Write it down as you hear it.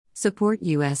Support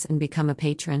us and become a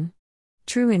patron.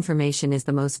 True information is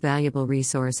the most valuable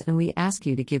resource and we ask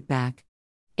you to give back.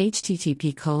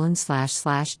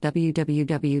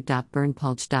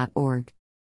 http://www.burnpulch.org.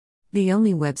 The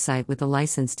only website with a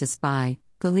license to spy,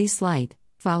 Police Light.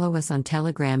 Follow us on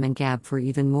Telegram and Gab for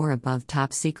even more above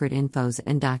top secret infos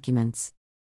and documents.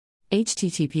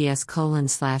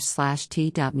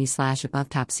 https://t.me/above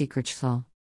top secret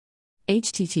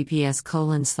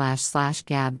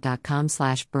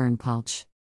https://gab.com/burnpulch.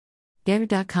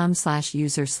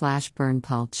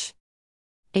 Getter.com/user/burnpulch.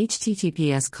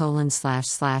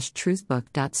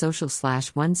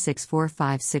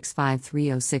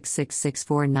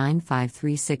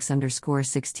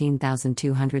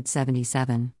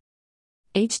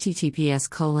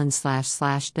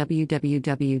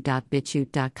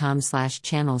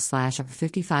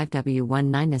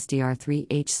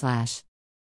 https://www.bitchute.com/channel/55w19sdr3h/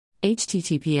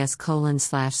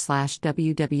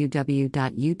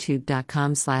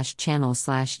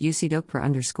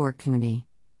 https://www.youtube.com/channel/ucdokper_community.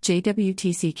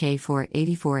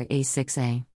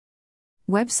 JWTCK484A6A.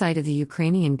 Website of the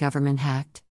Ukrainian government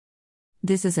hacked.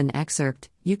 This is an excerpt.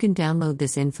 You can download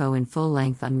this info in full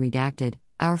length unredacted,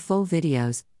 our full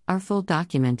videos, our full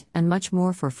document, and much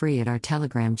more for free at our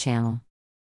Telegram channel.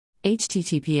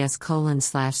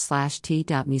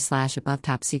 https://t.me/above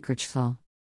top secret.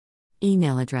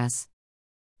 Email address.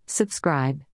 Subscribe.